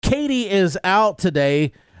Katie is out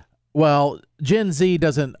today. Well, Gen Z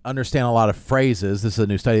doesn't understand a lot of phrases. This is a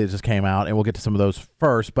new study that just came out, and we'll get to some of those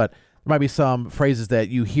first. But there might be some phrases that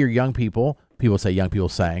you hear young people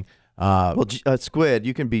saying. Squid,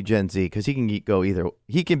 you can be Gen Z because he can go either.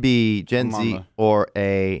 He can be Gen Z or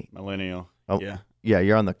a millennial. Oh, yeah,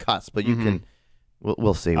 you're on the cusp, but you can.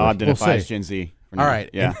 We'll see. I'll identify as Gen Z. All right.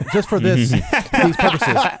 Yeah. Just for these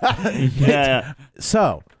purposes. Yeah.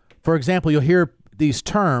 So, for example, you'll hear these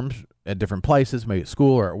terms at different places, maybe at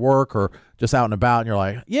school or at work or just out and about, and you're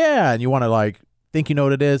like, yeah, and you want to think you know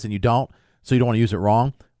what it is, and you don't, so you don't want to use it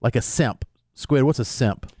wrong. Like a simp. Squid, what's a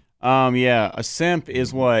simp? A simp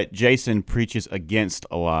is what Jason preaches against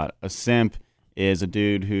a lot. A simp is a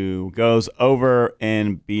dude who goes over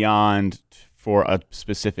and beyond for a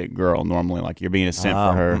specific girl. Normally, like you're being a simp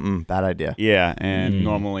for her. Bad idea. Yeah, and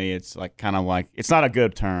normally it's kind of like it's not a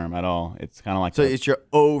good term at all. It's kind of like it's your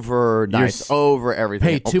over nice, over everything.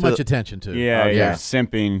 Pay too much attention to. Yeah, you're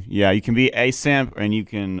simping. Yeah, you can be a simp, and you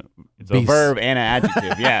can. It's a verb and an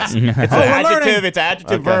adjective. Yes, it's an adjective. It's an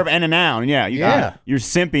adjective, verb, and a noun. Yeah, you're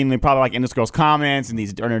simping. Probably in this girl's comments and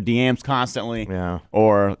these on her DMs constantly. Yeah,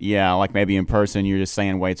 or like maybe in person, you're just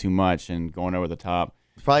saying way too much and going over the top.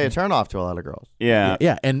 It's probably a turnoff to a lot of girls. Yeah.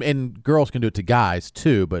 Yeah, and girls can do it to guys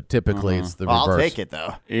too, but typically it's the reverse. I'll take it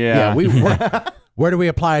though. Yeah. Where do we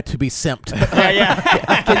apply it to be simped?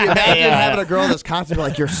 Can you imagine having a girl that's constantly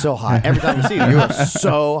like, you're so hot. Every time you see her, you are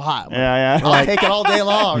so hot. I'll take it all day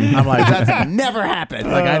long. I'm like, that's never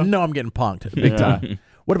happened. Like, I know I'm getting punked big time.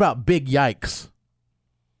 What about big yikes?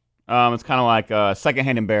 It's kind of like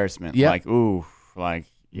secondhand embarrassment. Yep. Like, ooh, like,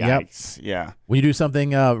 yikes. Yep. Yeah. When you do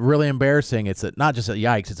something really embarrassing, it's not just a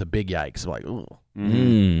yikes, it's a big yikes. Like, ooh.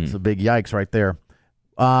 It's a big yikes right there.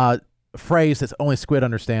 Phrase that only Squid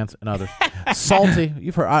understands and others. Salty.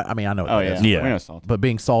 You've heard. I mean, I know what that is. Yeah. We know salty. But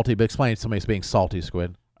being salty. But explain to somebody's being salty,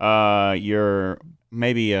 Squid. You're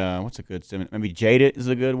maybe what's a good synonym? Maybe jaded is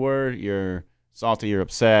a good word. You're salty. You're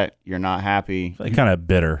upset. You're not happy. Like kind of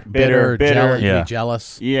bitter.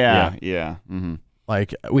 Jealous. Yeah. Mm-hmm.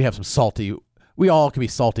 Like we have some salty. We all can be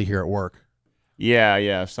salty here at work.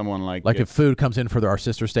 Yeah. Someone like if food comes in for our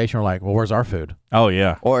sister station, we're like, well, where's our food? Oh,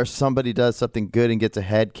 yeah. Or if somebody does something good and gets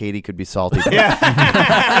ahead, Katie could be salty. Yeah.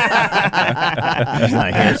 She's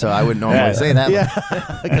not here, so I wouldn't normally say that.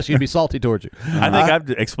 Yeah, because she'd be salty towards you. I think I've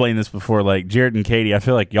explained this before. Like Jared and Katie, I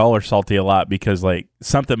feel like y'all are salty a lot because like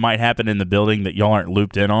something might happen in the building that y'all aren't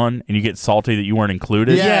looped in on, and you get salty that you weren't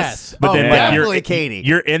included. Yes. But then definitely Katie.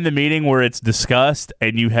 You're in the meeting where it's discussed,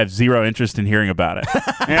 and you have zero interest in hearing about it.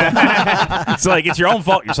 It's like it's your own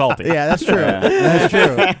fault you're salty. Yeah, that's true.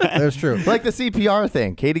 That's true. Like the CPR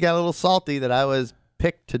thing. Katie got a little salty that I was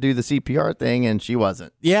picked to do the CPR thing, and she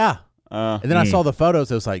wasn't. Yeah. And then I saw the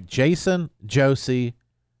photos. It was like Jason, Josie,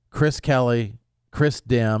 Chris Kelly, Chris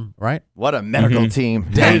Dim, right? What a medical team.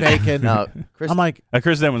 Dave Aiken. Chris, I'm like,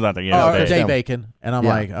 Chris Dim was not there. Dave Aiken. And I'm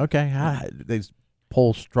like, okay, they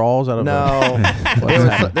pull straws out of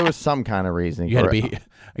there was some kind of reason. You had to be.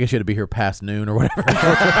 I guess you had to be here past noon or whatever.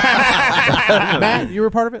 Matt, you were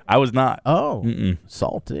part of it? I was not. Oh,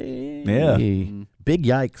 salty. Yeah. Big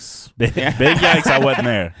yikes. Big yikes, I wasn't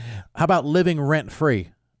there. How about living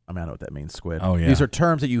rent-free? I mean, I know what that means, Squid. Oh, yeah. These are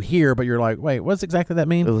terms that you hear, but you're like, wait, what's exactly that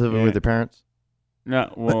mean? Living with your parents?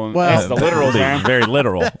 No, that's the literal term. Very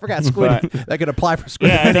literal. I forgot Squid. That could apply for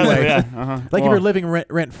Squid anyway. Like if you're living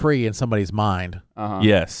rent-free in somebody's mind.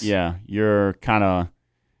 Yes. Yeah, you're kind of...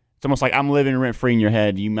 It's almost like I'm living rent-free in your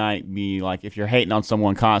head. You might be like, if you're hating on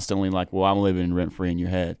someone constantly, like, well, I'm living rent-free in your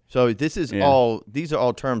head. So this is these are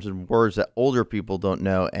all terms and words that older people don't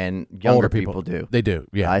know and younger people do. They do,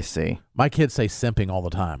 yeah. I see. My kids say simping all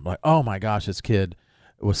the time. Like, oh my gosh, this kid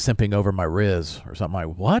was simping over my Riz or something.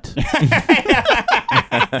 Like, what?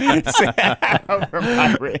 I'm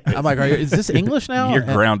like, is this English now? You're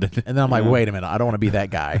grounded. And then I'm like, wait a minute, I don't want to be that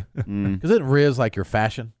guy. Because isn't Riz like your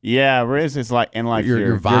fashion? Yeah, Riz is like, and like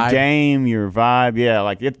your vibe. Your game, your vibe. Yeah,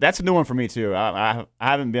 like that's a new one for me too. I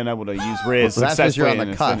haven't been able to use Riz successfully. That's because you're on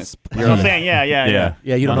the cusp. I'm saying, yeah.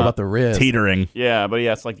 Yeah, you don't know about the Riz. Teetering. Yeah, but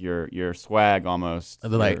yeah, it's like your swag almost.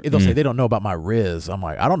 They're like, they'll say they don't know about my Riz. I'm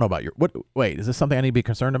like, I don't know about your. What? Wait, is this something I need to be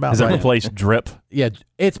concerned about? Does that replace drip? Yeah,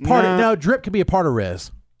 it's part of. No, drip can be a part of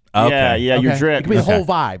Riz. Okay. Yeah, your drip. It can be the whole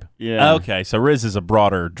vibe. Yeah. Okay, so Riz is a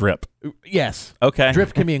broader drip. Yes. Okay.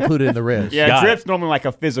 Drip can be included in the Riz. Yeah, drip's normally like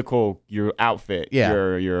a physical, your outfit,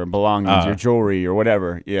 your belongings, your jewelry, or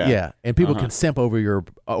whatever. Yeah. Yeah, and people can simp over your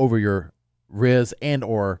Riz and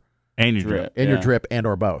or And your drip. And your drip and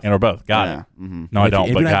or both. And or both. Got it. Mm-hmm. No, I don't,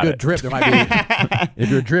 If but you're not got good it. drip, there might be. If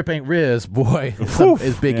your drip ain't Riz, boy,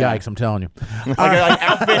 it's big yikes, I'm telling you.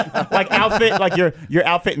 Like outfit, like your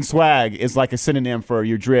outfit and swag is like a synonym for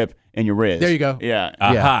your drip and your Riz. There you go. Yeah.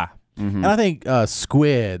 Aha. And I think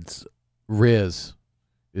Squid's Riz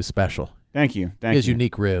is special. Thank you. His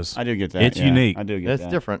unique Riz. I do get that. It's unique. I do get that. It's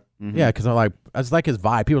different. Mm-hmm. Yeah, because I just like his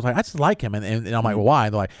vibe. People's like, I just like him, and I'm like, well, why?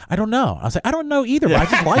 And they're like, I don't know. I was like, I don't know either, but I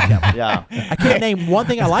just like him. Yeah. I can't name one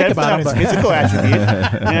thing I like about him. His But physical attributes.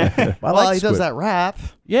 I Well, like he does Squid. that rap.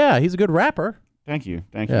 Yeah, he's a good rapper. Thank you.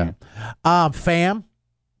 Fam.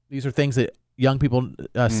 These are things that young people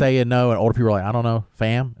say and know, and older people are like, I don't know.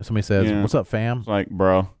 Fam. If somebody says, what's up, fam? It's like,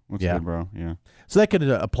 bro. What's good, bro? Yeah. So that could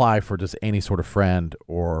apply for just any sort of friend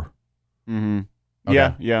or. Mm-hmm.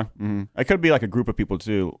 Okay. Yeah. Mm-hmm. It could be like a group of people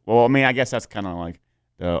too. Well, I mean, I guess that's kind of like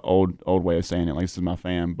the old way of saying it. Like, this is my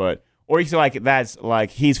fam, or you say like that's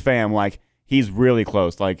like he's fam, like he's really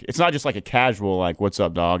close. Like it's not just like a casual like what's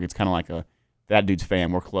up, dog. It's kind of like that dude's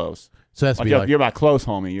fam. We're close. So that's Like, you're my close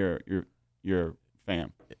homie. You're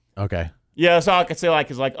fam. Okay. Yeah, so I could say like,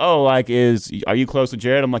 it's like, oh, like are you close to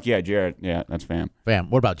Jared? I'm like, yeah, Jared. Yeah, that's fam. Fam.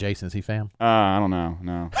 What about Jason? Is he fam? I don't know.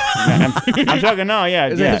 No. I'm joking. No, yeah.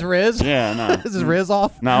 Is yeah. it his Riz? Yeah, no. Is his Riz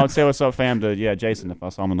off? No, I would say what's up, fam, to Jason if I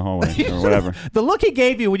saw him in the hallway or whatever. The look he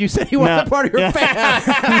gave you when you said he wasn't part of your fam.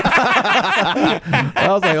 I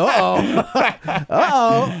was like,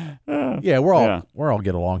 uh-oh. Yeah, we're all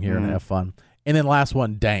get along here and have fun. And then last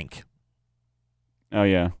one, dank. Oh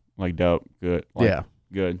yeah, like dope, good. Like, yeah,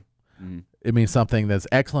 good. Mm-hmm. It means something that's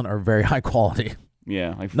excellent or very high quality.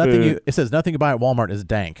 Yeah, like nothing. food. It says nothing you buy at Walmart is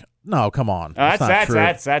dank. No, come on. That's not true.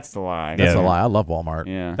 That's the lie. That's a lie. I love Walmart.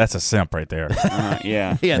 Yeah, That's a simp right there.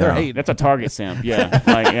 yeah, yeah, they're hating. That's a Target simp. Yeah,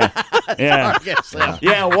 like yeah.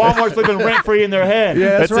 Walmart's living rent free in their head.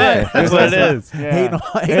 Yeah, that's right. That's what it is. Yeah.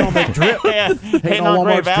 Hating on the drip. Hating on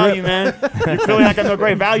great value, man. You feel like I got no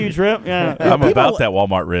great value drip. Yeah, I'm about that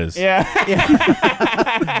Walmart Riz. Yeah.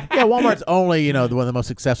 Yeah, Walmart's only, one of the most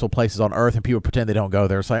successful places on earth, and people pretend they don't go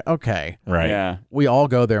there. It's like, okay. Right. Yeah. We all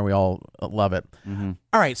go there, and we all love it. Mm-hmm.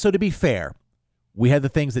 All right, so to be fair, we had the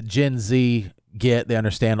things that Gen Z get, they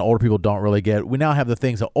understand, older people don't really get. We now have the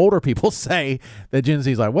things that older people say that Gen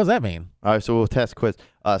Z's like, what does that mean? All right, so we'll test Squid.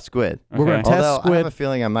 We're going to test Although Squid. I have a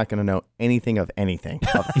feeling I'm not going to know anything of anything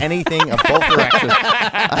of both directions.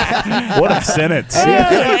 What a sentence.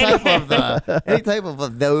 Any type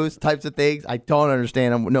of those types of things, I don't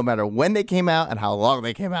understand them, no matter when they came out and how long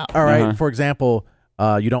they came out. All right, for example,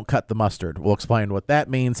 you don't cut the mustard. We'll explain what that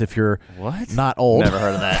means if you're not old. Never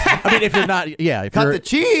heard of that. I mean, if you're not, if Cut you're, the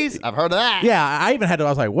cheese. I've heard of that. Yeah, I even I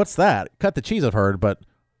was like, what's that? Cut the cheese I've heard, but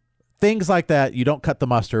things like that, you don't cut the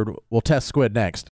mustard. We'll test Squid next.